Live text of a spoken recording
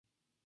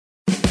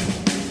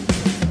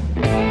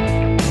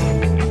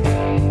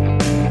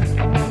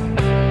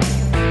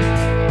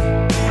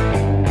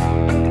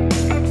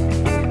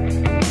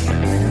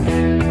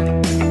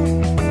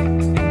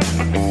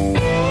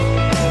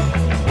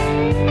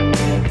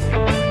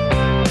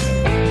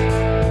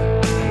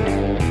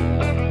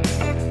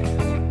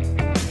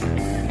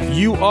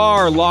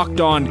are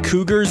Locked On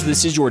Cougars.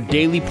 This is your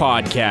daily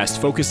podcast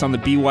focused on the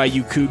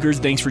BYU Cougars.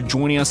 Thanks for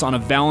joining us on a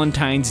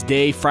Valentine's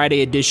Day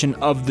Friday edition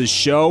of the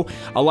show.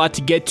 A lot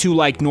to get to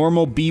like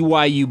normal.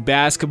 BYU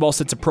basketball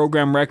sets a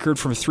program record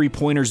for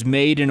three-pointers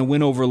made in a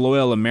win over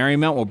Loyola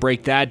Marymount. We'll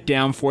break that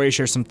down for you,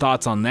 share some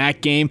thoughts on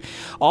that game.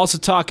 Also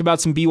talk about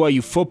some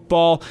BYU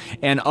football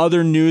and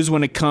other news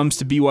when it comes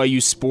to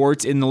BYU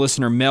sports in the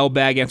listener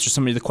mailbag, answer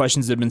some of the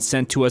questions that have been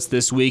sent to us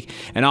this week,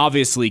 and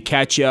obviously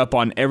catch you up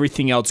on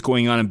everything else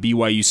going on in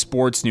BYU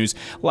sports news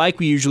like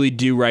we usually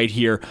do right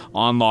here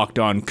on Locked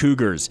On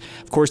Cougars.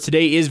 Of course,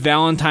 today is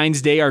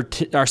Valentine's Day.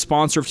 Our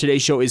sponsor of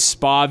today's show is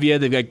Spavia.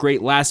 They've got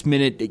great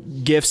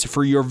last-minute gifts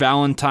for your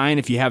Valentine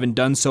if you haven't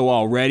done so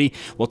already.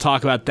 We'll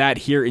talk about that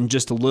here in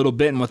just a little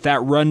bit. And with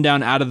that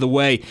rundown out of the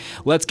way,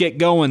 let's get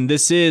going.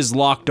 This is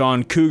Locked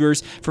On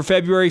Cougars for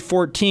February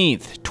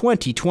 14th,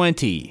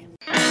 2020.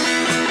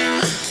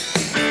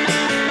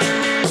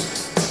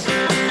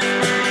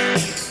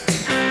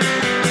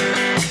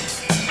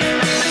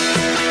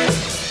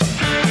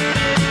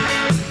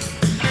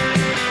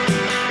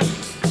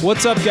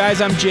 What's up,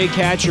 guys? I'm Jake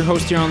Hatch, your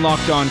host here on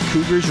Locked On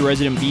Cougars, your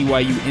resident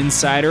BYU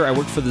insider. I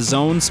work for the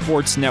Zone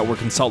Sports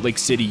Network in Salt Lake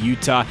City,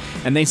 Utah.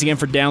 And thanks again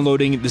for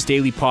downloading this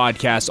daily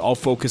podcast. I'll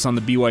focus on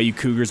the BYU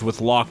Cougars with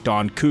Locked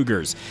On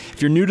Cougars.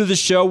 If you're new to the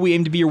show, we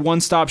aim to be your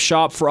one-stop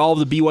shop for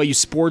all of the BYU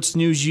sports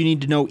news you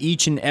need to know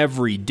each and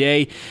every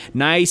day.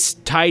 Nice,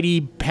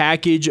 tidy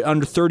package,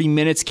 under 30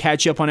 minutes,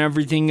 catch up on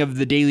everything of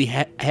the daily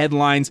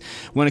headlines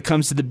when it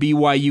comes to the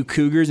BYU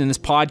Cougars. And this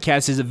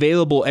podcast is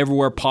available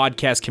everywhere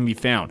podcasts can be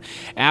found.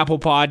 Apple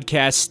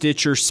Podcasts,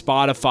 Stitcher,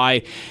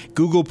 Spotify,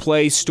 Google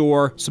Play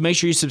Store. So make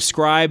sure you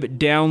subscribe,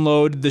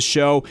 download the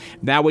show.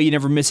 That way you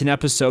never miss an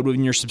episode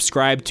when you're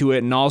subscribed to it.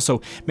 And also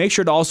make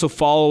sure to also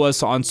follow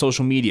us on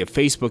social media,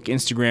 Facebook,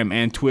 Instagram,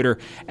 and Twitter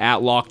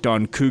at Locked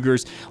On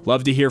Cougars.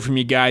 Love to hear from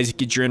you guys.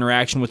 Get your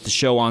interaction with the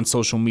show on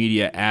social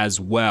media as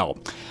well.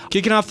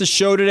 Kicking off the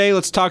show today,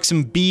 let's talk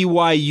some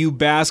BYU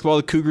basketball.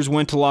 The Cougars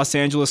went to Los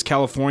Angeles,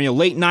 California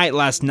late night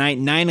last night,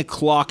 9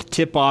 o'clock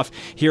tip-off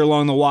here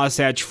along the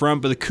Wasatch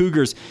Front. But the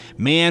Cougars,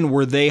 man,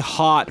 were they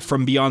hot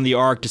from beyond the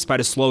arc despite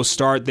a slow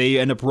start. They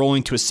end up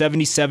rolling to a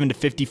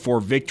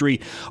 77-54 victory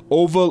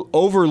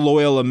over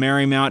Loyola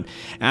Marymount.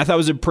 And I thought it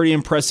was a pretty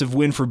impressive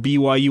win for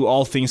BYU,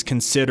 all things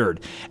considered.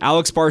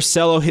 Alex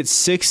Barcelo hit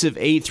 6 of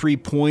 8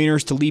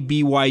 three-pointers to lead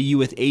BYU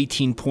with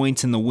 18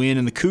 points in the win.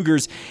 And the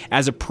Cougars,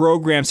 as a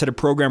program, set a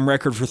program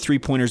record for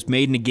three-pointers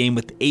made in a game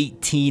with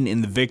 18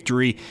 in the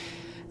victory.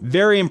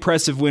 Very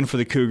impressive win for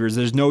the Cougars.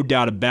 There's no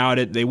doubt about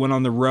it. They went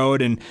on the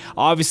road, and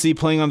obviously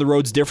playing on the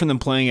road is different than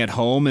playing at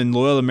home, and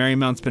Loyola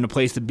Marymount's been a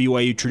place that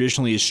BYU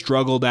traditionally has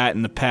struggled at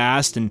in the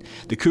past, and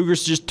the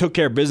Cougars just took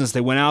care of business. They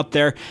went out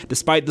there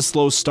despite the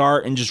slow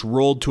start and just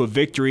rolled to a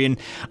victory, and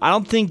I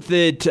don't think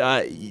that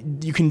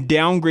you can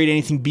downgrade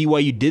anything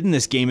BYU did in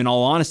this game, in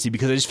all honesty,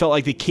 because I just felt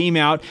like they came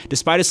out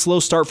despite a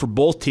slow start for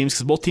both teams,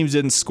 because both teams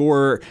didn't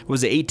score,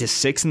 was it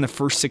 8-6 in the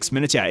first 6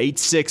 minutes? Yeah,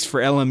 8-6 for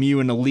LMU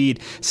in the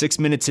lead 6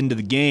 minutes into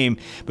the game.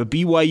 But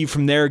BYU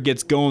from there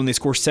gets going. They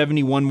score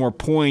 71 more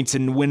points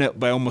and win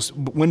by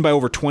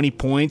over 20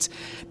 points.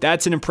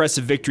 That's an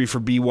impressive victory for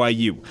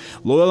BYU.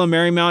 Loyola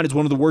Marymount is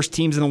one of the worst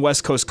teams in the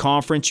West Coast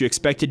Conference. You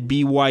expected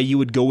BYU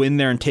would go in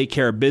there and take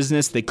care of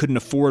business. They couldn't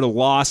afford a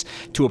loss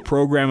to a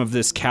program of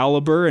this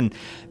caliber, and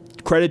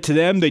credit to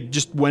them, they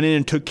just went in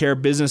and took care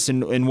of business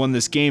and won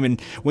this game.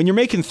 And when you're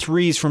making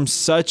threes from at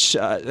such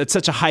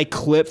a high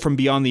clip from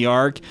beyond the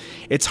arc,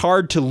 it's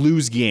hard to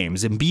lose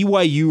games. And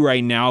BYU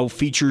right now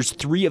features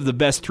 3 of the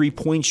best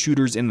three-point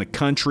shooters in the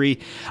country.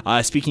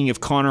 Speaking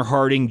of Connor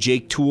Harding,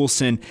 Jake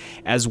Toolson,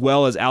 as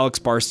well as Alex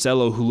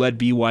Barcelo, who led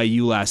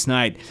BYU last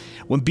night.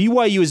 When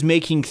BYU is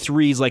making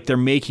threes like they're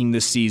making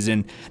this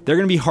season, they're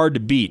going to be hard to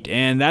beat.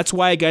 And that's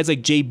why guys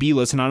like Jay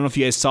Bilas, and I don't know if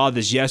you guys saw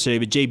this yesterday,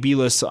 but Jay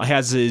Bilas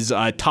has his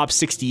top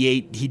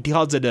 68. He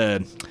calls it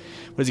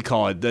what does he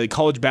call it? The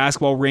college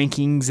basketball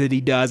rankings that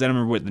he does. I don't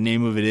remember what the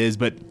name of it is,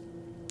 but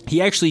he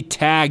actually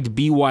tagged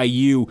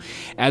BYU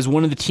as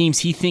one of the teams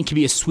he thinks could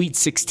be a Sweet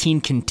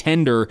 16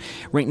 contender,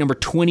 ranked number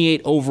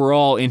 28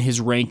 overall in his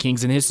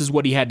rankings, and this is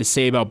what he had to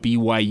say about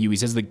BYU. He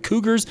says the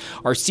Cougars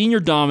are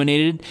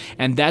senior-dominated,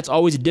 and that's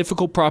always a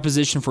difficult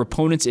proposition for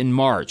opponents in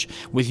March.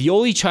 With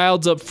Yoli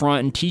Childs up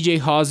front and TJ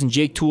Haws and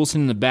Jake Toolson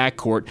in the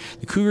backcourt,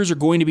 the Cougars are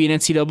going to the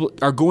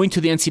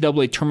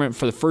NCAA tournament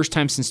for the first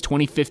time since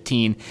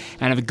 2015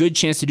 and have a good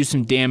chance to do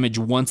some damage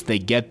once they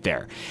get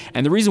there.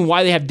 And the reason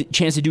why they have a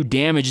chance to do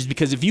damage is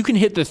because if you can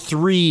hit the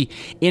 3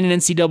 in an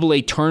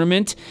NCAA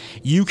tournament,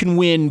 you can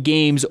win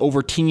games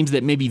over teams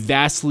that maybe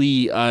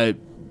vastly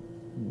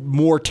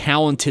more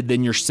talented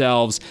than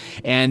yourselves,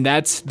 and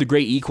that's the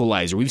great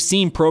equalizer. We've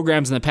seen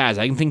programs in the past.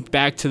 I can think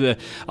back to the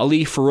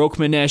Ali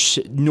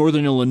Farokhmanesh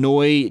Northern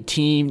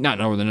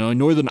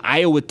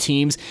Iowa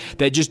teams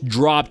that just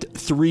dropped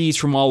threes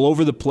from all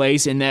over the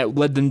place, and that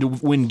led them to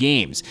win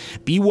games.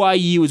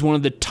 BYU is one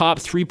of the top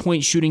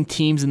three-point shooting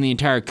teams in the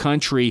entire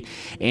country,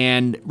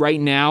 and right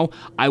now,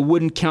 I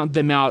wouldn't count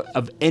them out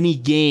of any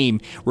game,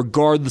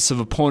 regardless of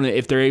opponent,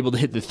 if they're able to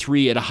hit the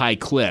three at a high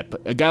clip.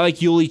 A guy like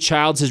Yuli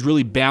Childs has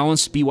really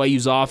balanced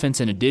BYU's offense.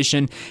 In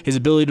addition, his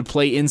ability to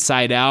play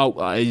inside out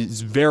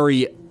is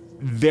very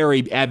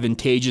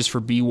advantageous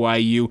for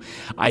BYU.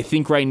 I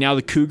think right now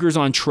the Cougars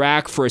on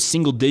track for a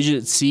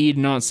single-digit seed.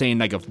 I'm not saying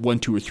like a 1,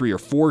 2, or 3, or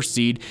 4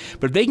 seed,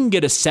 but if they can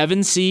get a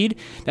 7 seed,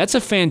 that's a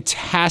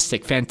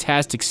fantastic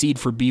seed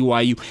for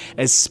BYU,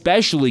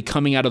 especially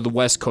coming out of the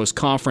West Coast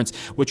Conference,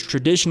 which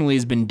traditionally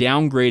has been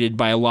downgraded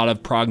by a lot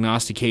of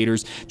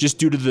prognosticators just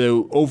due to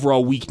the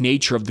overall weak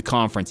nature of the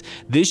conference.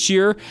 This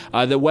year,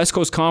 the West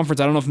Coast Conference,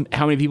 I don't know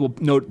how many people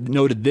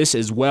noted this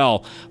as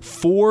well,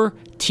 4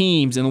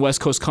 teams in the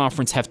West Coast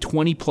Conference have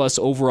 20-plus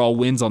overall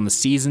wins on the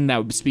season. That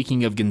would be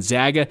speaking of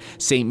Gonzaga,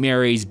 St.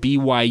 Mary's,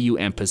 BYU,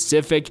 and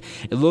Pacific.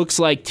 It looks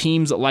like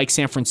teams like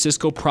San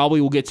Francisco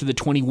probably will get to the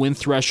 20-win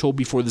threshold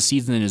before the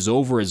season is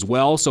over as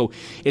well. So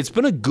it's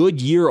been a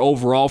good year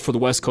overall for the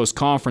West Coast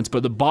Conference,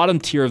 but the bottom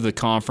tier of the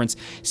conference,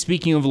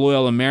 speaking of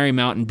Loyola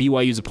Marymount and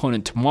BYU's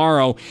opponent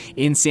tomorrow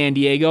in San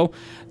Diego,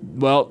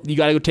 well, you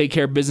got to go take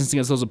care of business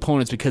against those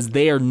opponents because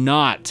they are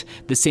not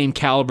the same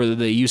caliber that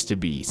they used to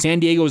be. San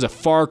Diego is a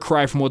far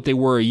cry from what they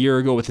were a year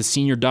ago with a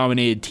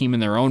senior-dominated team in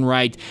their own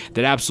right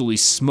that absolutely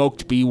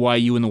smoked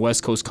BYU in the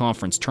West Coast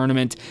Conference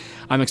tournament.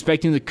 I'm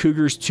expecting the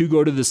Cougars to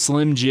go to the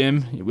Slim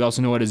Gym, we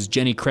also know it as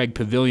Jenny Craig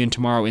Pavilion,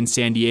 tomorrow in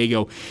San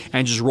Diego,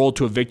 and just roll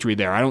to a victory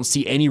there. I don't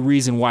see any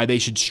reason why they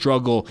should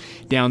struggle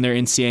down there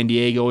in San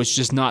Diego. It's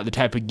just not the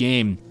type of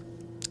game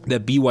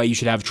that BYU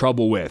should have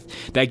trouble with.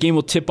 That game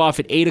will tip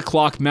off at 8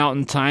 o'clock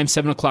Mountain Time,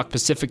 7 o'clock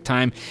Pacific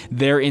Time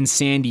there in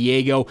San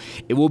Diego.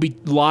 It will be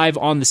live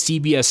on the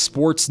CBS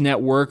Sports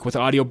Network with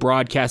audio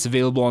broadcasts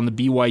available on the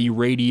BYU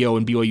Radio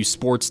and BYU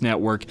Sports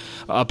Network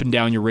up and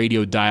down your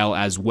radio dial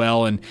as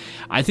well. And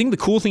I think the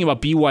cool thing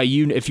about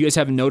BYU, if you guys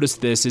haven't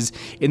noticed this, is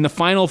in the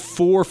final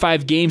 4 or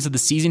 5 games of the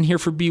season here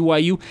for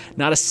BYU,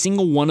 not a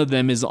single one of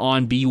them is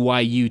on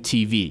BYU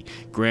TV.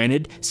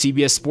 Granted,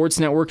 CBS Sports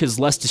Network is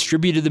less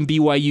distributed than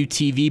BYU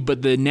TV,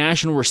 but the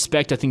national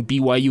respect I think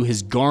BYU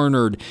has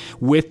garnered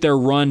with their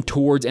run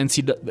towards the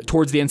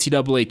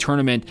NCAA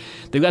tournament,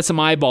 they've got some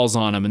eyeballs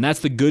on them, and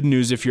that's the good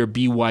news if you're a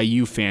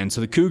BYU fan.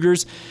 So the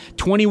Cougars,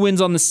 20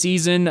 wins on the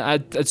season.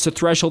 It's a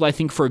threshold, I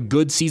think, for a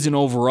good season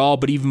overall,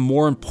 but even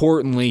more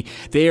importantly,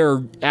 they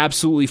are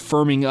absolutely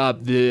firming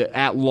up the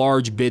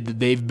at-large bid that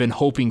they've been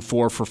hoping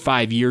for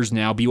 5 years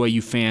now.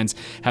 BYU fans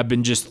have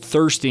been just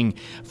thirsting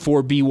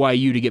for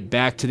BYU to get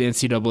back to the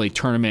NCAA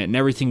tournament, and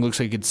everything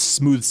looks like it's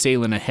smooth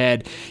sailing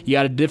ahead. You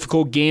got a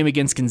difficult game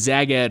against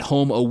Gonzaga at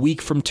home a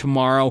week from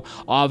tomorrow.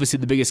 Obviously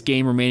the biggest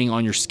game remaining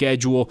on your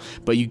schedule,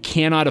 but you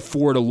cannot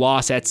afford a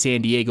loss at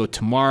San Diego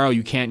tomorrow.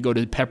 You can't go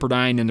to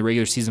Pepperdine in the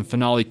regular season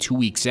finale 2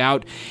 weeks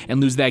out and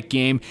lose that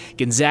game.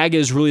 Gonzaga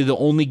is really the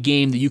only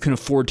game that you can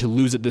afford to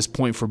lose at this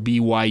point for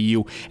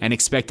BYU and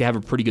expect to have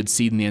a pretty good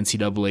seed in the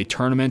NCAA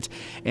tournament.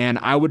 And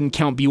I wouldn't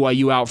count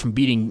BYU out from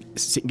beating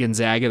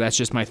Gonzaga. That's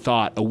just my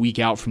thought a week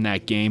out from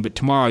that game. But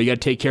tomorrow you got to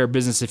take care of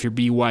business if you're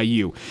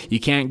BYU. You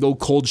can't go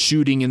cold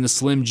shooting in the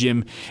Slim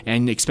Gym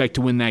and expect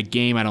to win that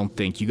game, I don't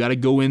think. You got to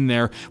go in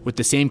there with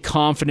the same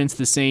confidence,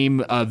 the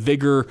same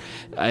vigor,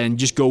 and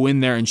just go in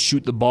there and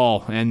shoot the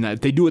ball. And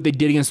if they do what they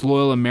did against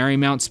Loyola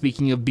Marymount,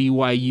 speaking of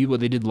BYU, what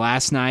they did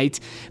last night,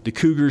 the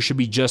Cougars should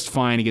be just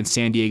fine against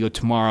San Diego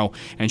tomorrow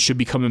and should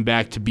be coming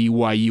back to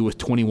BYU with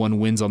 21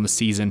 wins on the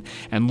season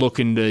and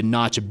looking to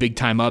notch a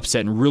big-time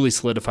upset and really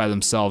solidify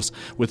themselves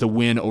with a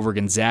win over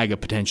Gonzaga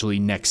potentially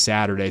next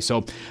Saturday.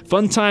 So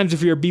fun times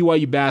if you're a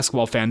BYU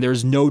basketball fan.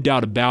 There's no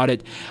doubt about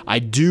it. I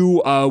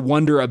do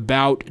wonder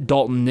about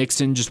Dalton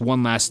Nixon. Just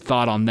one last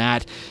thought on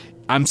that.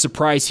 I'm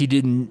surprised he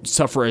didn't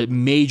suffer a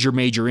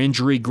major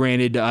injury.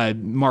 Granted,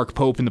 Mark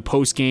Pope in the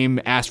postgame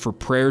asked for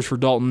prayers for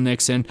Dalton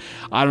Nixon.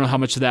 I don't know how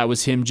much of that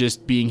was him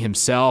just being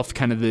himself,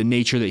 kind of the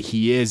nature that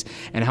he is,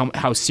 and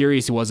how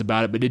serious he was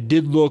about it. But it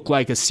did look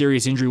like a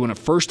serious injury when it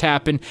first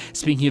happened.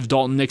 Speaking of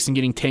Dalton Nixon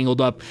getting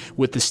tangled up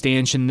with the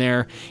stanchion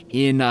there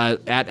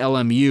at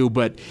LMU,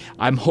 but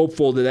I'm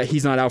hopeful that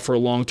he's not out for a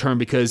long term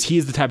because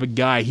he's the type of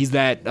guy. He's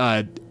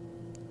that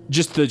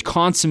just the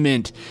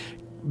consummate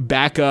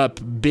backup,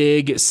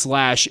 big /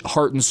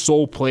 heart and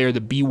soul player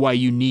that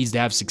BYU needs to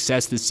have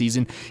success this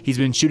season. He's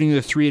been shooting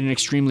the three at an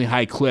extremely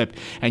high clip,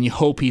 and you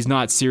hope he's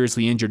not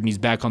seriously injured and he's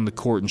back on the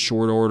court in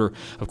short order.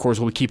 Of course,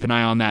 we'll keep an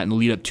eye on that in the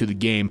lead up to the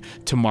game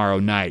tomorrow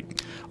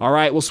night. All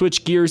right, we'll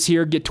switch gears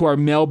here, get to our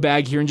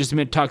mailbag here in just a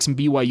minute, talk some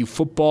BYU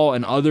football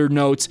and other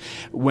notes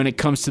when it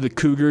comes to the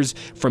Cougars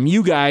from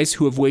you guys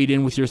who have weighed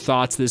in with your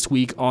thoughts this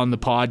week on the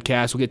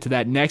podcast. We'll get to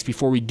that next.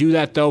 Before we do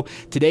that, though,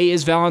 today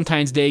is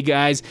Valentine's Day,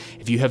 guys.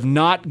 If you have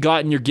not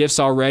gotten your gifts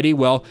already,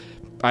 well,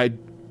 I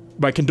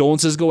my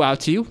condolences go out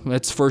to you.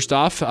 That's first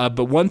off.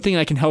 But one thing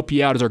that can help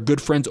you out is our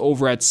good friends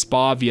over at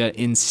Spavia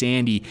in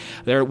Sandy.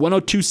 They're at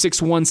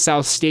 10261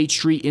 South State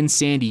Street in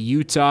Sandy,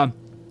 Utah.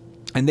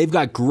 And they've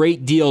got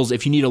great deals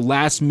if you need a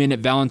last-minute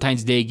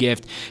Valentine's Day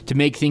gift to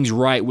make things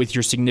right with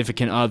your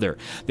significant other.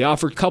 They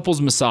offer couples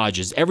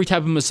massages, every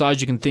type of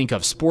massage you can think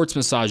of, sports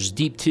massages,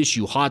 deep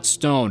tissue, hot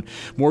stone,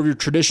 more of your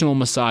traditional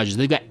massages.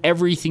 They've got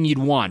everything you'd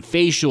want,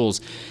 facials.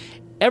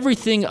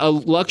 Everything a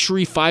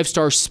luxury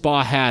 5-star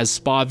spa has,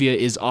 Spavia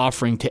is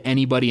offering to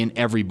anybody and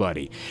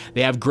everybody.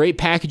 They have great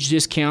package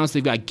discounts.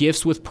 They've got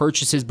gifts with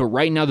purchases, but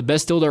right now the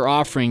best deal they're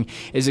offering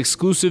is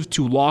exclusive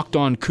to Locked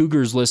On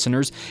Cougars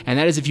listeners, and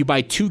that is if you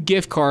buy 2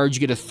 gift cards, you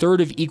get a third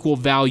of equal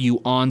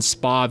value on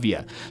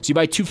Spavia. So you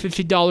buy 2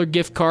 $50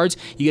 gift cards,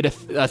 you get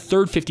a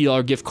third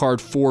 $50 gift card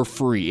for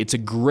free. It's a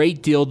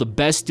great deal, the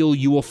best deal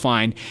you will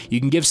find. You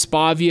can give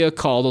Spavia a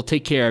call. They'll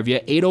take care of you.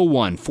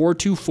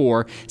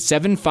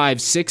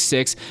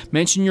 801-424-7566.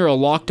 Mention you're a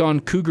Locked On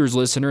Cougars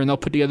listener, and they'll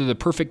put together the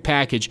perfect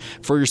package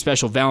for your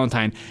special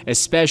Valentine,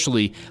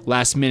 especially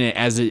last minute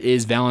as it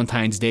is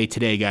Valentine's Day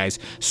today, guys.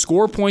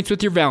 Score points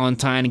with your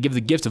Valentine and give the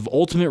gift of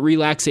ultimate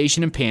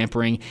relaxation and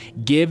pampering.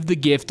 Give the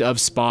gift of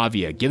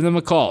Spavia. Give them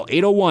a call,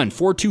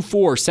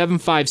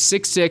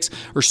 801-424-7566,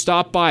 or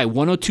stop by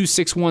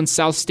 10261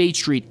 South State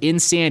Street in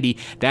Sandy.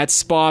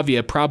 That's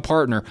Spavia, proud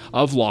partner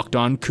of Locked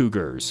On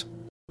Cougars.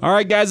 All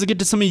right, guys, let's get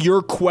to some of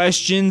your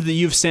questions that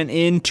you've sent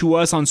in to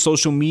us on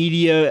social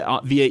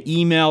media, via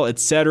email,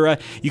 etc.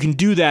 You can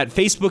do that.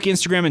 Facebook,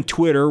 Instagram, and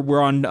Twitter.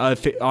 We're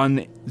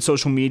on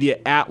social media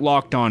at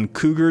Locked On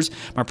Cougars.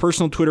 My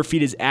personal Twitter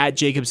feed is at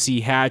Jacob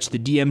C. Hatch. The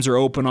DMs are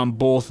open on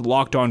both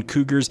Locked On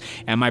Cougars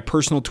and my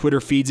personal Twitter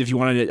feeds. If you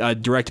want to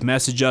direct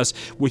message us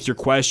with your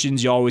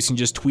questions, you always can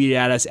just tweet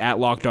at us at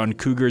Locked On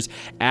Cougars,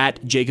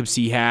 at Jacob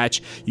C.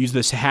 Hatch. Use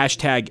this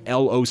hashtag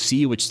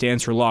LOC, which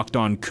stands for Locked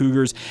On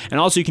Cougars. And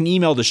also you can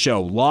email the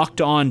show.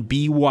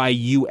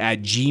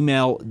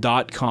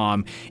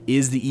 LockedOnBYU@gmail.com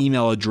is the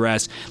email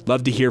address.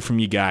 Love to hear from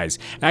you guys.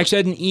 I actually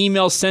had an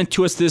email sent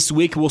to us this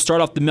week. We'll start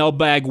off the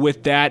mailbag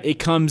with that. It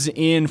comes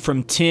in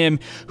from Tim,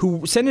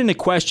 who sent in a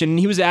question, and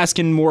he was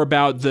asking more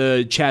about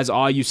the Chaz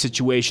Ayu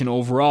situation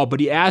overall, but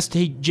he asked,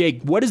 hey,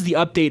 Jake, what is the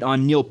update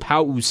on Neil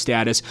Pau'u's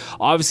status?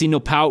 Obviously, Neil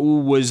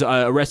Pau'u was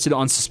arrested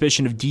on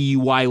suspicion of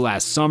DUI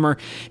last summer,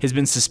 has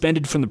been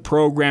suspended from the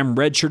program,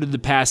 redshirted the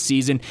past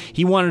season.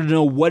 He wanted to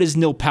know, what is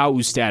Neil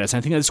Pau'u's status?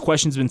 I think this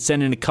question's been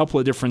sent in a couple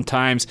of different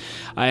times,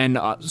 and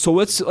so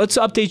let's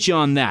update you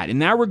on that. In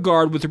that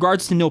regard, with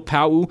regards to Neil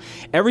Pau'u,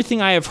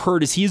 everything I have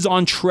heard is he's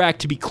on track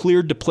to be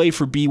cleared to play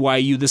for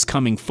BYU this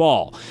coming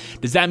fall.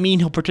 Does that mean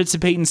he'll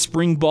participate in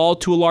spring ball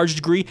to a large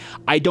degree?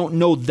 I don't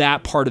know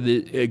that part of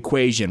the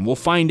equation. We'll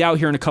find out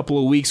here in a couple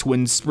of weeks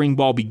when spring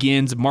ball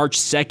begins. March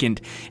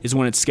 2nd is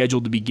when it's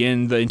scheduled to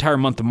begin. The entire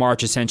month of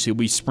March essentially will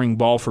be spring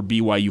ball for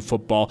BYU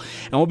football,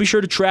 and we'll be sure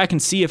to track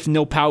and see if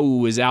Neil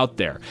Pau'u is out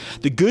there.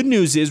 The good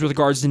news is, with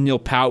regards to Neil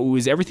Pau'u,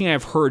 is everything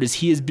I've heard is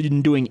he has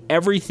been doing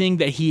everything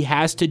that he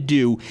has to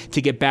do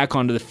to get back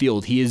onto the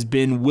field. He has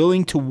been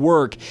willing to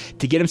work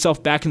to get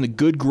himself back in the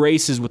good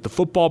graces with the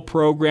football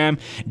program,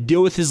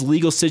 deal with his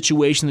legal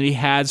situation that he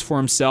has for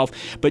himself,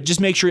 but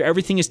just make sure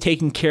everything is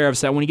taken care of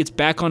so that when he gets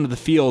back onto the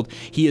field,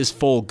 he is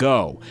full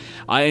go.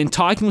 And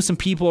talking with some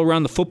people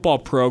around the football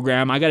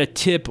program, I got a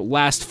tip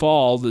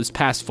this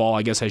past fall,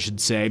 I guess I should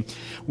say,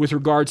 with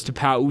regards to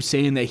Pau'u,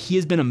 saying that he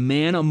has been a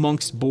man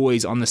amongst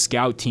boys on the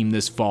scout team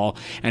this fall,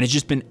 and it's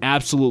just been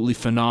absolutely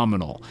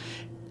phenomenal.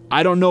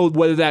 I don't know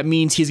whether that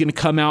means he's going to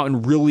come out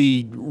and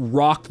really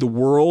rock the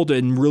world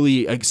and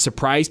really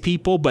surprise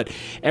people, but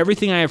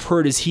everything I have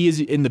heard is he is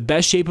in the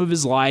best shape of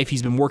his life.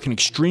 He's been working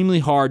extremely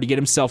hard to get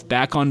himself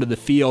back onto the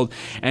field,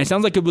 and it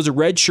sounds like it was a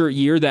redshirt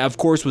year that, of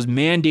course, was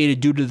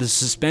mandated due to the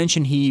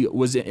suspension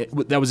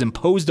that was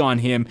imposed on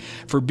him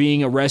for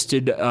being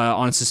arrested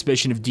on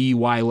suspicion of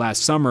DUI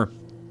last summer.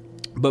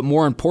 But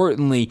more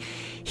importantly,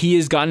 he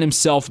has gotten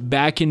himself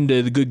back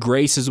into the good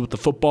graces with the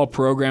football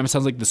program. It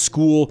sounds like the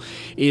school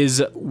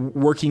is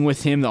working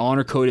with him, the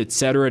honor code,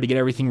 etc., to get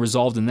everything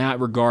resolved in that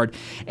regard.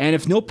 And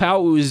if Neil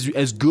Pau'u is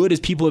as good as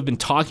people have been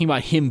talking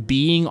about him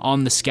being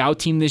on the scout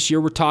team this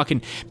year, we're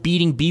talking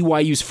beating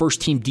BYU's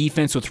first-team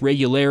defense with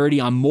regularity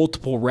on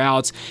multiple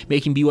routes,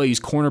 making BYU's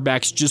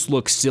cornerbacks just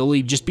look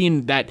silly, just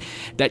being that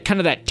kind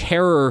of that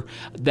terror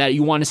that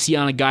you want to see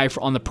on a guy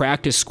on the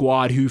practice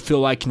squad who feel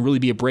like can really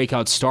be a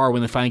breakout star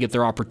when they finally get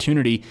their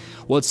opportunity.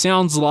 Well, it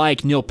sounds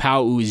like Neil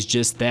Pau'u is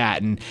just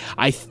that. And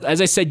as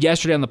I said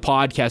yesterday on the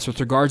podcast with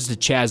regards to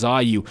Chaz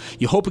Ayu,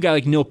 you hope a guy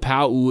like Neil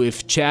Pau'u,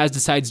 if Chaz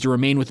decides to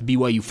remain with the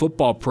BYU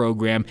football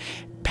program,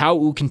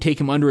 Pau'u can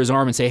take him under his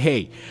arm and say,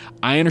 hey,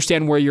 I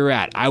understand where you're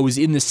at. I was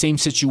in the same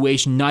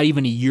situation not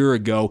even a year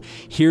ago.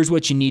 Here's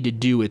what you need to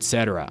do,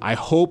 etc. I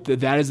hope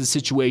that is the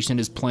situation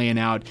that is playing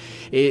out.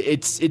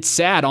 It's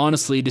sad,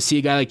 honestly, to see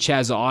a guy like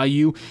Chaz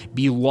Ayu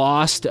be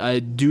lost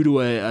due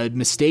to a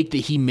mistake that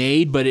he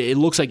made, but it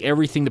looks like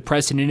everything, the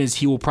precedent is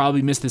he will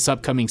probably miss this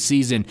upcoming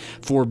season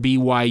for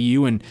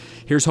BYU, and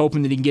here's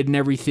hoping that he can get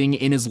everything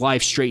in his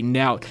life straightened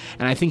out.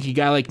 And I think a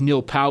guy like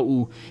Neil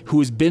Pau'u, who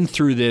has been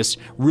through this,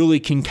 really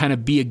can kind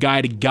of be a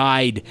guy to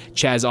guide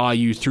Chaz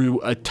Ayu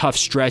through a tough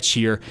stretch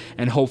here,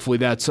 and hopefully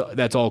that's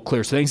all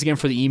clear. So thanks again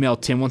for the email,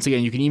 Tim. Once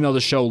again, you can email the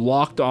show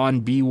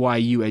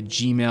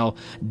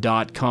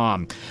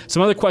lockedonbyu@gmail.com.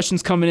 Some other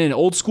questions coming in.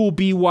 Old School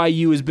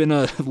BYU has been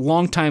a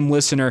long-time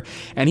listener,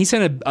 and he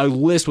sent a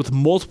list with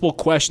multiple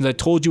questions. I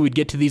told you we'd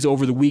get to these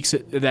over the weeks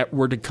that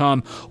were to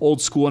come,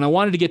 Old School, and I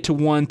wanted to get to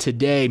one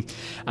today,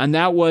 and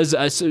that was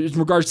in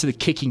regards to the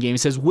kicking game. He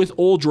says, with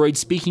Oldroyd,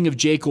 speaking of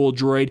Jake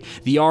Oldroyd,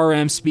 the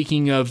RM,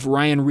 speaking of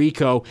Ryan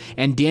Rico,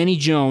 and Danny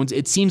Jones,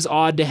 it seems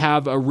odd to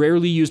have a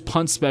rarely used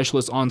punt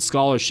specialist on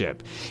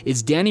scholarship.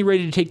 Is Danny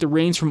ready to take the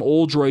reins from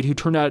Oldroyd, who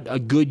turned out a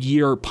good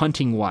year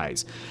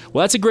punting-wise?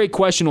 Well, that's a great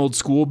question, Old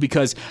School,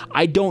 because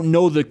I don't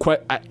know the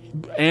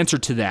answer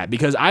to that,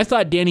 because I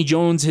thought Danny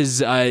Jones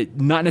has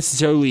not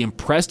necessarily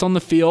impressed on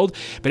the field,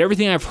 but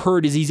everything I've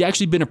heard is he's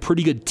actually been a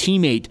pretty good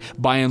teammate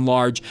by and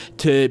large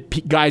to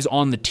guys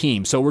on the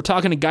team. So we're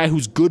talking a guy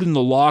who's good in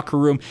the locker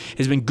room,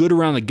 has been good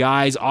around the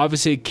guys,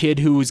 obviously a kid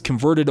who was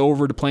converted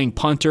over to playing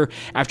punter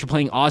after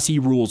playing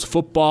Aussie rules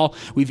football.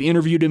 We've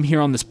interviewed him here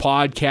on this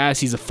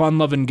podcast. He's a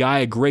fun-loving guy,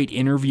 a great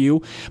interview,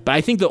 but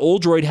I think that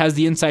Oldroyd has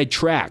the inside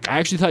track. I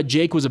actually thought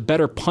Jake was a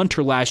better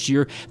punter last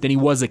year than he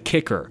was a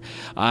kicker.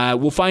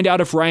 We'll find out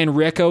if Ryan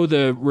Rico,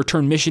 the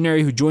return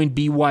missionary who joined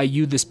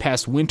BYU this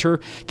past winter,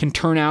 can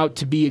turn out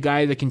to be a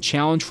guy that can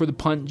challenge for the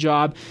punt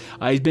job.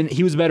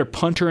 He was a better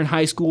punter in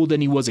high school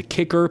than he was a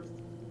kicker.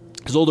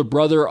 His older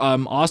brother,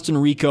 Austin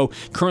Rico,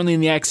 currently in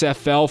the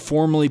XFL,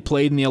 formerly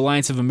played in the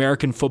Alliance of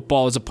American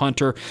Football as a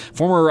punter,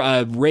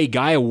 former Ray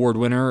Guy Award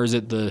winner, or is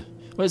it the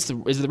is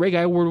it the Ray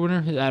Guy Award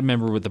winner? I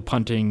remember what the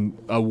punting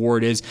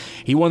award is.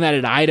 He won that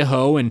at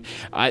Idaho, and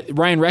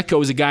Ryan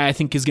Recco is a guy I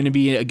think is going to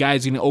be a guy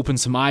who's going to open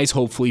some eyes,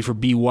 hopefully, for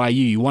BYU.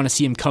 You want to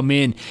see him come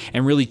in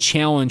and really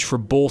challenge for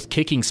both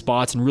kicking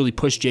spots and really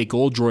push Jake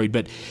Oldroyd,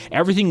 but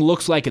everything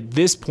looks like at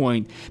this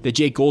point that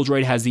Jake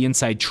Oldroyd has the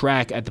inside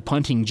track at the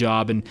punting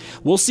job, and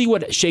we'll see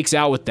what shakes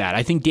out with that.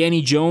 I think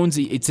Danny Jones,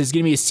 it's going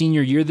to be a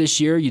senior year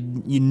this year.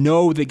 You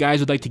know the guys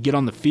would like to get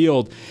on the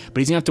field, but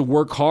he's going to have to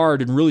work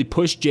hard and really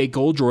push Jake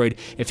Oldroyd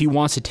if he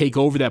wants to take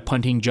over that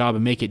punting job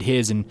and make it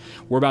his, and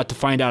we're about to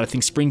find out. I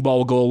think spring ball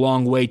will go a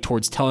long way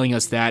towards telling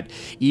us that,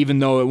 even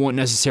though it won't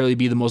necessarily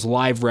be the most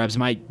live reps. It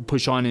might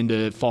push on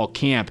into fall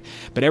camp,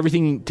 but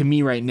everything to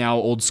me right now,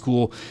 Old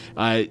School,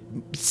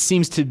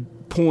 seems to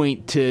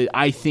point to,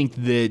 I think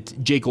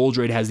that Jake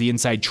Oldroyd has the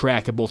inside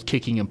track of both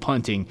kicking and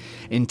punting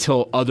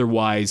until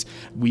otherwise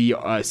we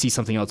see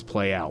something else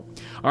play out.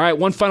 All right,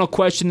 one final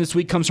question this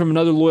week comes from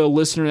another loyal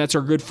listener. That's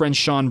our good friend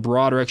Sean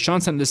Broderick. Sean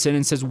sent this in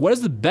and says, what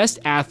is the best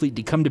athlete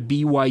to come to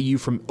BYU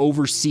from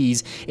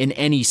overseas in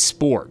any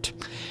sport?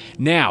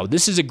 Now,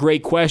 this is a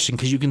great question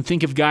because you can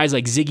think of guys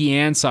like Ziggy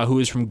Ansah, who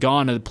is from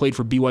Ghana, that played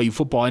for BYU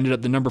football, ended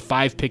up the number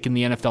 5 pick in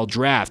the NFL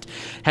draft.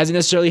 Hasn't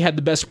necessarily had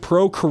the best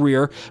pro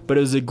career, but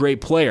is a great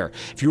player.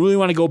 If you really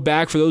want to go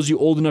back, for those of you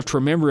old enough to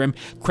remember him,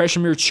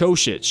 Krešimir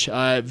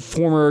Ćosić,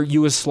 former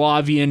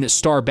Yugoslavian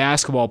star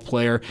basketball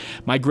player.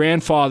 My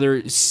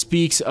grandfather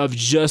speaks of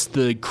just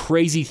the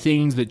crazy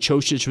things that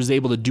Ćosić was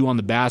able to do on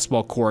the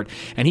basketball court,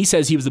 and he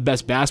says he was the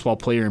best basketball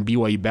player in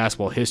BYU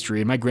basketball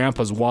history, and my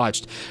grandpa's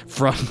watched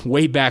from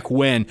way back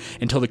when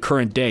until the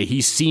current day.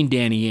 He's seen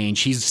Danny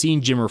Ainge, he's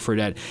seen Jimmer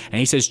Fredette, and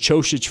he says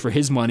Ćosić, for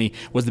his money,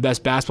 was the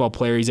best basketball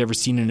player he's ever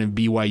seen in a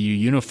BYU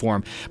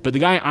uniform. But the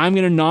guy I'm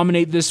going to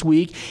nominate this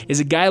week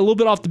is a guy a little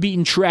bit off the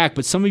beaten track,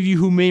 but some of you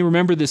who may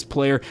remember this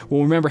player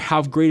will remember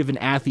how great of an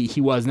athlete he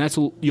was, and that's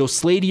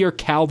Yosladier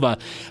Calva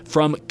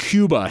from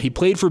Cuba. He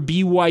played for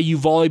BYU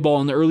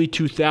volleyball in the early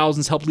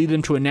 2000s, helped lead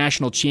them to a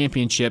national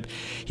championship.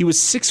 He was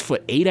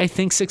 6'8", I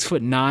think,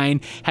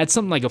 6'9", had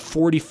something like a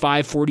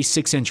 45,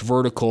 46-inch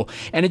vertical,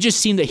 and it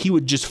just seemed that he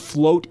would just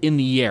float in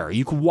the air.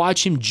 You could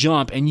watch him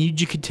jump, and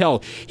you could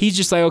tell he's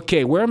just like,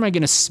 okay, where am I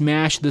going to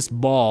smash this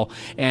ball?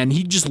 And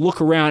he'd just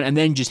look around and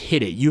then just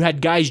hit it. You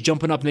had guys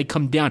jumping up, and they'd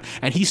come down,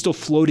 and he's still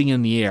floating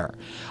in the air.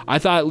 I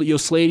thought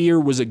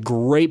Yosladier was a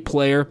great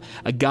player,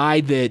 a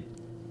guy that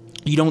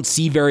you don't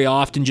see very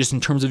often just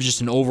in terms of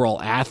just an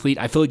overall athlete.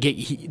 I feel like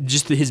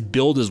just his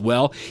build as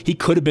well. He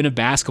could have been a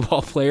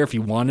basketball player if he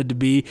wanted to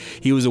be.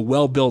 He was a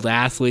well-built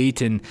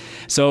athlete. And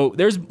so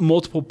there's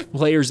multiple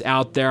players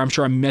out there. I'm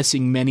sure I'm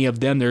missing many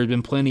of them. There have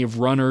been plenty of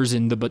runners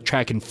in the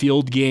track and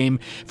field game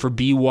for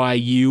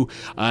BYU,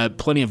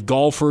 plenty of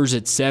golfers,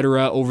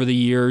 etc. over the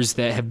years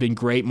that have been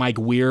great. Mike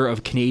Weir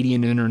of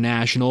Canadian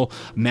International,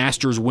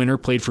 Masters winner,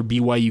 played for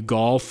BYU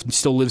Golf,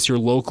 still lives here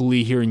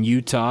locally here in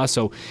Utah.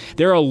 So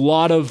there are a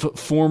lot of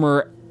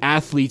former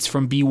athletes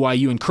from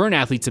BYU and current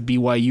athletes at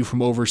BYU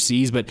from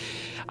overseas, but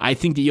I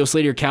think that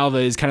Yoselater-Calva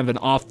is kind of an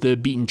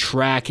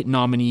off-the-beaten-track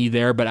nominee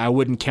there, but I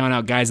wouldn't count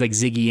out guys like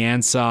Ziggy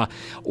Ansah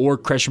or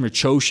Krešimir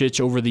Ćosić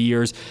over the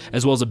years,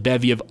 as well as a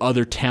bevy of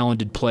other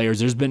talented players.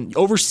 There's been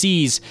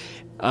overseas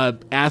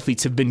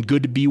athletes have been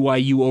good to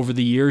BYU over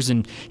the years,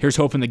 and here's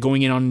hoping that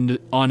going on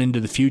into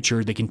the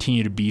future, they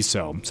continue to be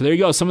so. So there you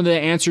go. Some of the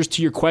answers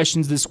to your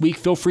questions this week.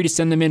 Feel free to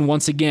send them in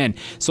once again.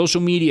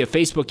 Social media,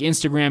 Facebook,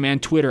 Instagram,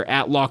 and Twitter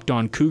at Locked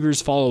On Cougars.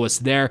 Follow us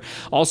there.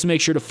 Also, make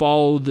sure to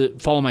follow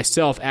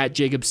myself at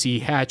Jacob C.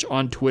 Hatch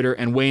on Twitter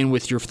and weigh in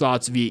with your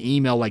thoughts via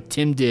email like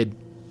Tim did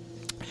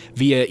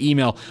via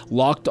email,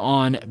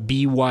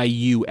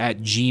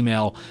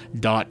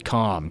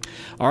 lockedonbyu@gmail.com.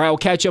 All right, we'll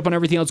catch up on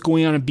everything else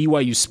going on in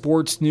BYU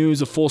sports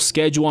news, a full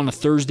schedule on a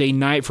Thursday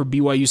night for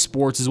BYU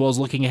sports, as well as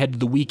looking ahead to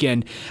the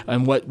weekend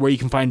and where you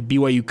can find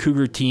BYU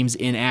Cougar teams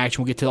in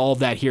action. We'll get to all of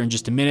that here in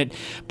just a minute.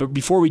 But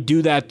before we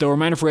do that, though, a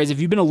reminder for guys, if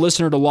you've been a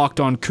listener to Locked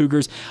On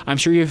Cougars, I'm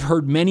sure you've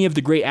heard many of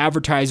the great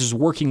advertisers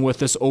working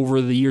with us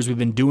over the years we've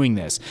been doing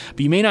this.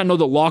 But you may not know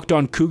that Locked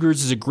On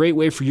Cougars is a great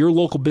way for your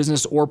local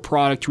business or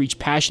product to reach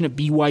passionate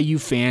BYU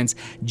fans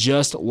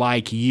just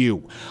like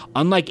you.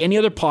 Unlike any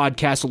other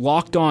podcast,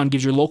 Locked On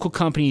gives your local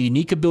company a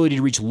unique ability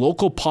to reach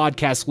local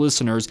podcast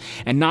listeners,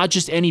 and not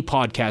just any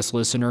podcast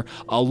listener,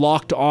 a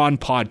Locked On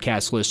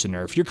podcast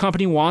listener. If your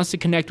company wants to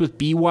connect with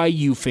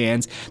BYU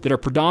fans that are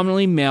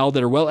predominantly male,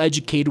 that are well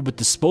educated with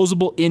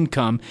disposable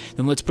income,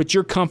 then let's put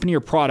your company or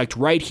product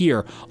right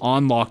here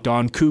on Locked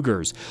On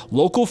Cougars.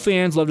 Local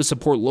fans love to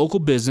support local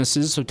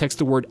businesses, so text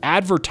the word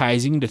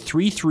advertising to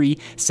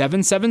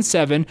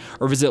 33777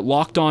 or visit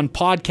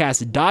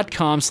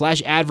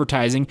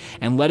LockedOnPodcast.com/advertising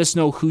and let us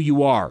know who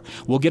you are.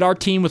 We'll get our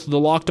team with the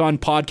Locked On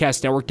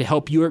Podcast Network to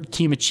help your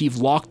team achieve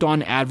Locked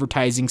On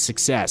advertising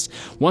success.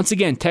 Once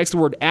again, text the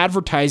word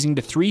advertising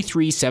to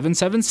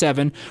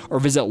 33777 or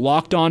visit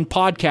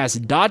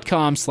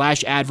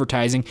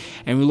LockedOnPodcast.com/advertising,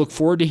 and we look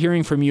forward to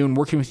hearing from you and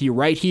working with you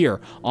right here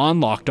on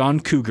Locked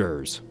On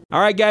Cougars. All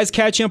right, guys,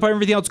 catching up on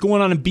everything else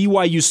going on in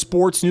BYU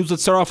sports news.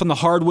 Let's start off on the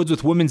hardwoods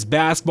with women's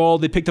basketball.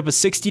 They picked up a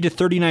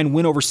 60-39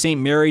 win over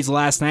St. Mary's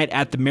last night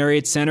at the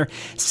Marriott Center.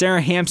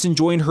 Sarah Hampson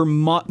joined her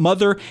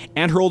mother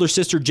and her older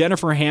sister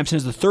Jennifer Hampson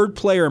as the third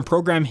player in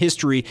program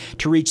history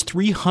to reach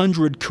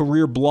 300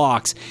 career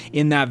blocks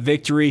in that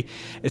victory.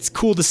 It's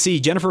cool to see.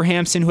 Jennifer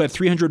Hampson, who had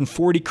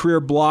 340 career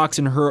blocks,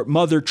 and her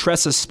mother,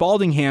 Tressa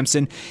Spalding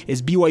Hampson,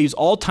 is BYU's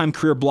all-time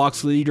career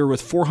blocks leader with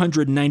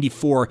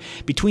 494.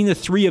 Between the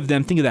three of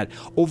them, think of that,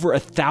 over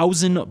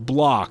 1,000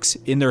 blocks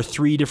in their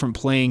three different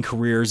playing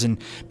careers, and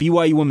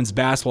BYU women's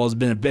basketball has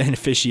been a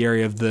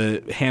beneficiary of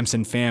the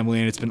Hampson family,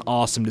 and it's been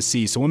awesome to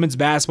see. So women's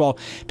basketball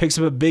picks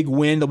up a big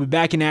win. They'll be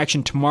back in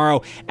action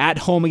tomorrow at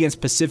home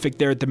against Pacific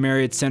there at the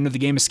Marriott Center. The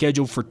game is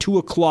scheduled for 2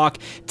 o'clock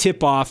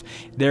tip-off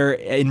there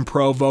in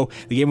Provo.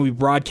 The game will be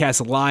broadcast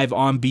live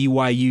on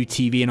BYU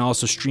TV and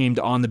also streamed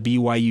on the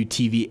BYU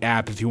TV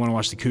app. If you want to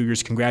watch the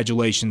Cougars,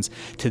 congratulations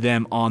to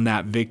them on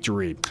that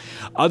victory.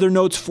 Other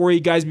notes for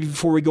you guys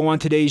before we go on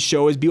today's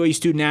show is BYU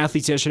student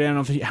athletes yesterday. I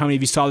don't know how many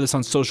of you saw this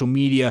on social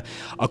media.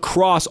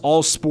 Across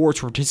all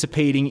sports, were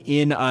participating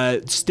in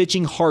a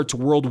Stitching Hearts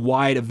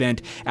Worldwide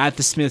event at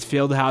the Smith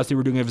Fieldhouse. They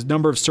were doing a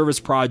number of service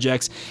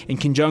projects in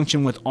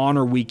conjunction with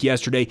Honor Week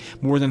yesterday.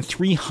 More than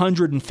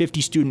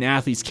 350 student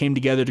athletes came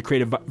together to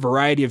create a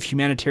variety of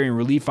humanitarian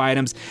relief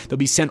items. They'll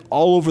be sent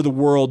all over the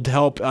world to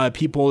help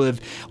people who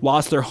have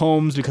lost their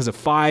homes because of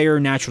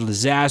fire, natural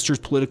disasters,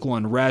 political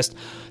unrest.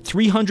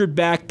 300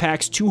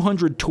 backpacks,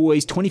 200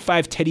 toys,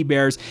 25 teddy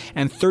bears,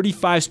 and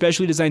 35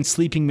 specially designed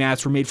sleeping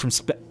mats were made from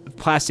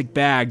plastic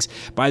bags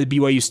by the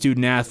BYU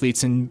student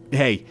athletes. And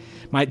hey,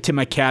 might tip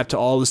my cap to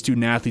all the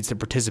student athletes that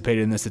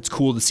participated in this. It's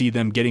cool to see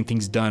them getting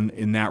things done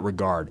in that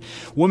regard.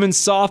 Women's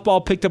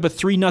softball picked up a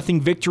 3-0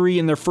 victory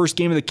in their first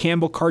game of the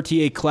Campbell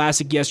Cartier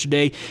Classic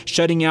yesterday,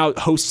 shutting out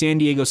host San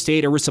Diego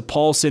State. Arissa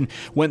Paulson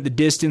went the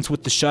distance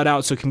with the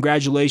shutout, so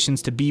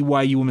congratulations to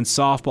BYU women's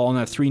softball on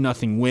that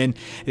 3-0 win.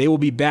 They will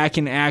be back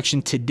in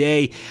action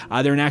today.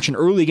 They're in action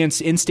early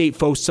against in-state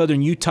foe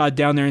Southern Utah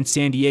down there in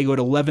San Diego at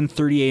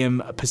 11:30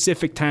 a.m.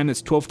 Pacific time.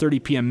 That's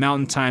 12:30 p.m.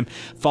 Mountain time,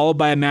 followed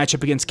by a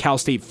matchup against Cal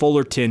State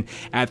Fullerton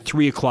at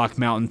 3 o'clock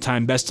Mountain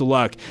time. Best of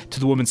luck to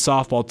the women's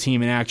softball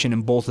team in action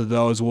in both of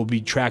those. We'll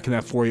be tracking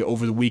that for you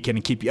over the weekend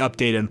and keep you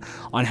updated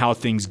on how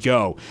things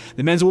go.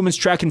 The men's and women's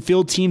track and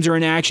field teams are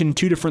in action in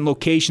 2 different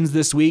locations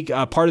this week.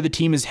 Part of the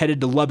team is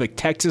headed to Lubbock,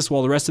 Texas,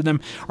 while the rest of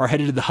them are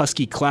headed to the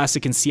Husky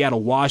Classic in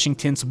Seattle,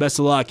 Washington. So best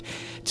of luck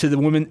to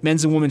the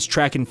men's and women's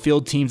track and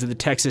field teams at the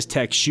Texas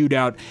Tech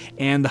Shootout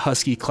and the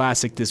Husky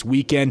Classic this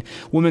weekend.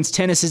 Women's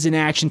tennis is in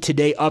action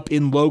today up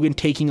in Logan,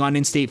 taking on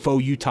in-state foe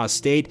Utah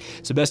State.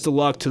 So best of of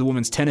luck to the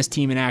women's tennis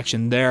team in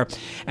action there.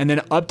 And then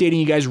updating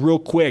you guys real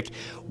quick,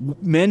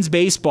 men's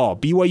baseball,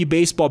 BYU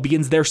baseball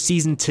begins their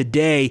season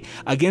today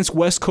against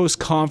West Coast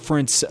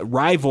Conference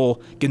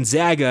rival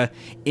Gonzaga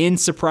in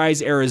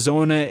Surprise,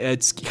 Arizona.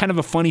 It's kind of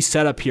a funny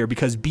setup here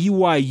because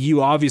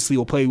BYU obviously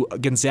will play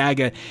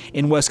Gonzaga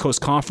in West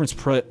Coast Conference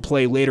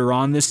play later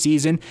on this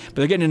season, but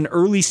they're getting an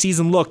early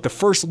season look, the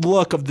first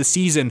look of the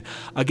season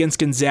against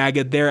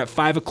Gonzaga there at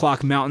 5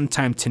 o'clock Mountain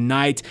Time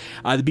tonight.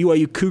 The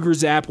BYU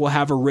Cougars app will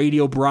have a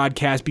radio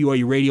broadcast,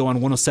 BYU Radio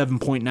on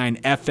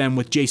 107.9 FM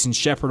with Jason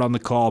Shepard on the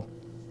call.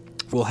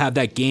 We'll have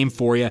that game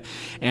for you,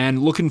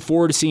 and looking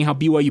forward to seeing how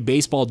BYU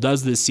baseball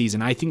does this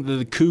season. I think that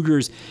the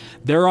Cougars,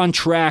 they're on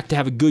track to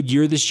have a good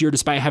year this year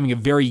despite having a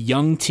very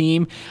young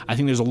team. I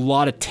think there's a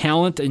lot of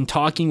talent in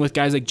talking with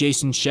guys like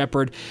Jason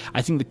Shepard.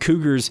 I think the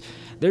Cougars,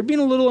 they're being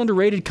a little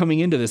underrated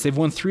coming into this. They've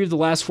won 3 of the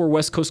last 4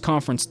 West Coast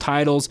Conference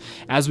titles.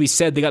 As we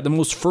said, they got the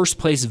most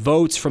first-place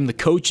votes from the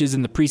coaches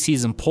in the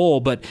preseason poll,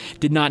 but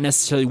did not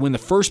necessarily win the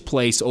first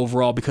place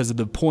overall because of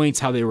the points,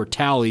 how they were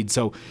tallied.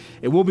 So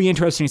it will be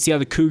interesting to see how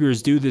the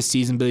Cougars do this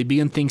season, but they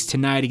begin things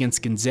tonight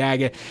against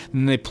Gonzaga,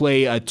 and they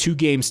play 2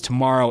 games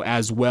tomorrow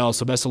as well.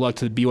 So best of luck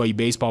to the BYU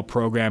baseball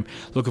program.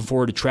 Looking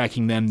forward to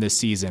tracking them this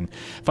season.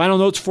 Final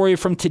notes for you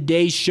from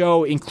today's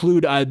show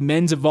include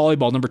men's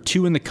volleyball, number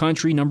 2 in the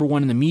country, number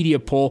 1 in the media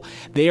poll.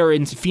 They are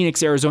in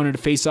Phoenix, Arizona to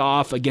face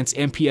off against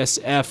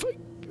MPSF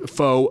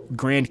foe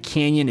Grand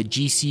Canyon at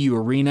GCU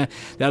Arena.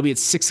 That'll be at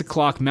 6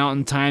 o'clock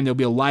Mountain Time. There'll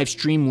be a live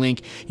stream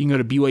link. You can go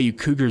to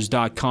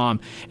BYUCougars.com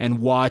and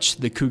watch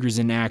the Cougars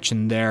in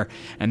action there.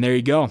 And there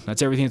you go.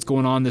 That's everything that's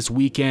going on this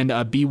weekend.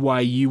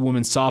 BYU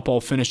women's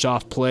softball finish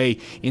off play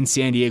in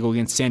San Diego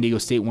against San Diego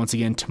State once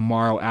again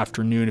tomorrow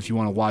afternoon if you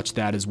want to watch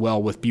that as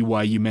well, with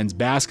BYU men's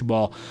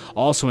basketball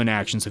also in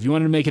action. So if you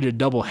wanted to make it a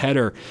double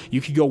header, you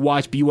could go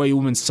watch BYU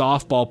women's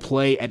softball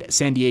play at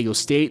San Diego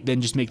State, then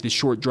just make the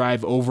short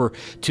drive over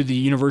to the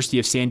University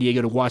of San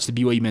Diego to watch the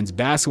BYU men's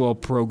basketball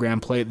program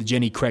play at the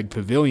Jenny Craig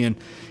Pavilion.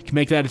 You can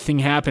make that a thing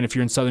happen if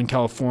you're in Southern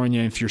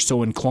California, if you're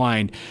so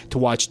inclined to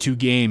watch 2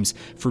 games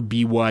for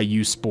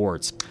BYU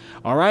sports.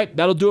 All right,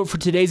 that'll do it for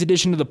today's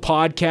edition of the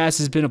podcast.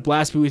 It's been a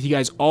blast to be with you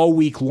guys all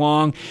week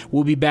long.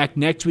 We'll be back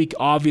next week,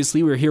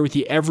 obviously. We're here with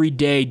you every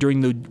day during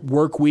the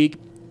work week.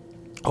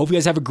 Hope you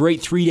guys have a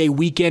great 3-day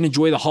weekend.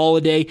 Enjoy the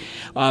holiday.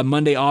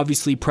 Monday,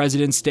 obviously,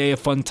 President's Day, a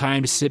fun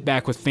time to sit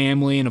back with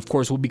family. And, of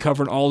course, we'll be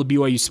covering all the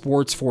BYU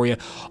sports for you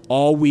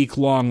all week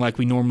long like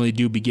we normally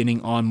do, beginning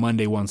on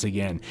Monday once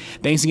again.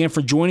 Thanks again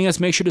for joining us.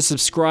 Make sure to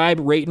subscribe,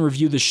 rate, and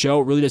review the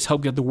show. It really does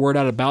help get the word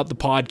out about the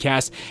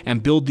podcast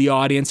and build the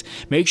audience.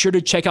 Make sure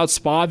to check out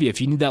Spavia.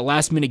 If you need that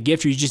last-minute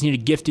gift or you just need a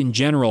gift in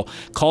general,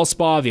 call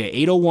Spavia,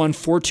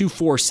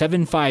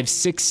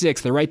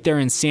 801-424-7566. They're right there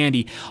in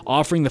Sandy,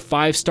 offering the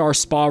 5-star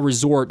spa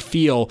resort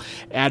feel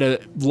at a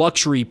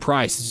luxury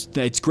price.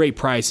 It's great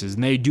prices,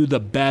 and they do the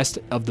best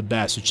of the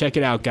best. So check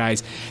it out,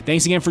 guys.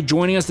 Thanks again for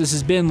joining us. This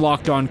has been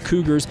Locked On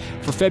Cougars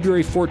for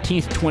February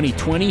 14th,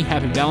 2020.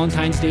 Happy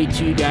Valentine's Day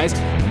to you guys,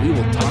 and we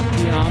will talk to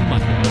you on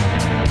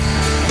Monday.